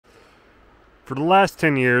For the last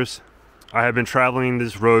 10 years, I have been traveling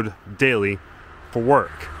this road daily for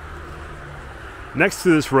work. Next to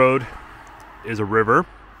this road is a river,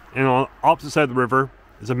 and on the opposite side of the river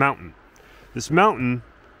is a mountain. This mountain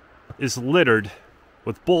is littered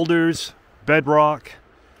with boulders, bedrock.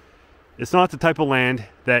 It's not the type of land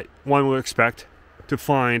that one would expect to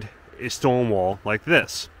find a stone wall like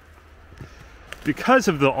this. Because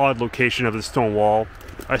of the odd location of the stone wall,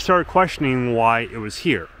 I started questioning why it was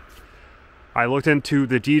here. I looked into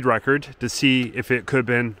the deed record to see if it could have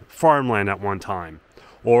been farmland at one time,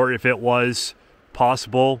 or if it was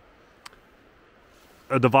possible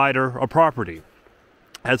a divider of property.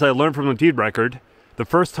 As I learned from the deed record, the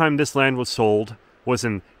first time this land was sold was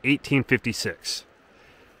in 1856.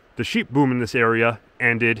 The sheep boom in this area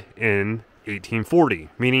ended in 1840,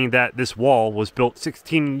 meaning that this wall was built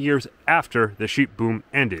 16 years after the sheep boom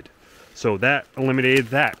ended. So that eliminated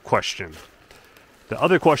that question. The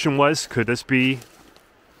other question was, could this be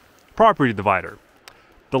property divider?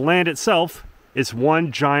 The land itself is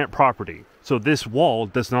one giant property, so this wall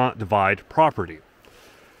does not divide property.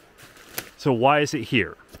 So why is it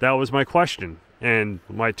here? That was my question, and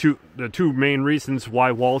the two main reasons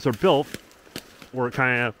why walls are built were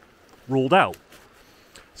kind of ruled out.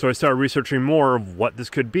 So I started researching more of what this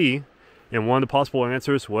could be, and one of the possible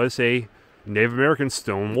answers was a Native American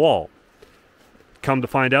stone wall. Come to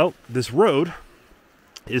find out, this road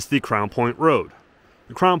is the Crown Point Road.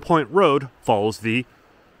 The Crown Point Road follows the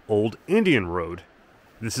Old Indian Road.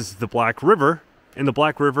 This is the Black River, and the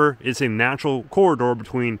Black River is a natural corridor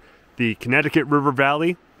between the Connecticut River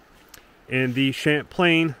Valley and the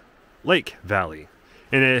Champlain Lake Valley.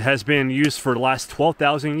 And it has been used for the last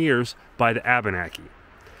 12,000 years by the Abenaki,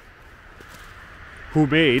 who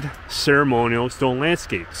made ceremonial stone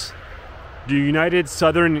landscapes. The United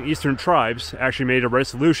Southern and Eastern Tribes actually made a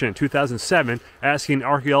resolution in 2007 asking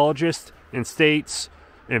archaeologists and states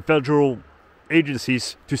and federal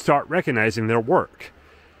agencies to start recognizing their work.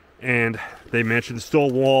 And they mentioned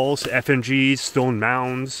stone walls, FNGs, stone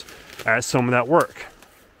mounds as some of that work.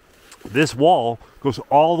 This wall goes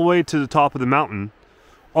all the way to the top of the mountain,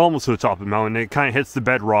 almost to the top of the mountain. It kind of hits the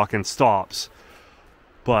bedrock and stops.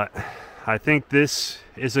 But I think this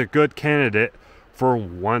is a good candidate for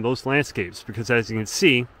one of those landscapes, because as you can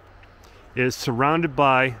see, it is surrounded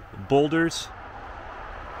by boulders,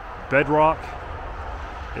 bedrock.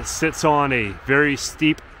 It sits on a very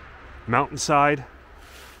steep mountainside,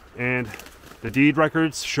 and the deed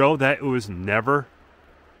records show that it was never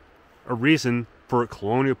a reason for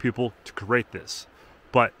colonial people to create this.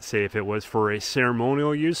 But say if it was for a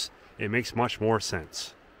ceremonial use, it makes much more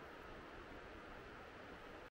sense.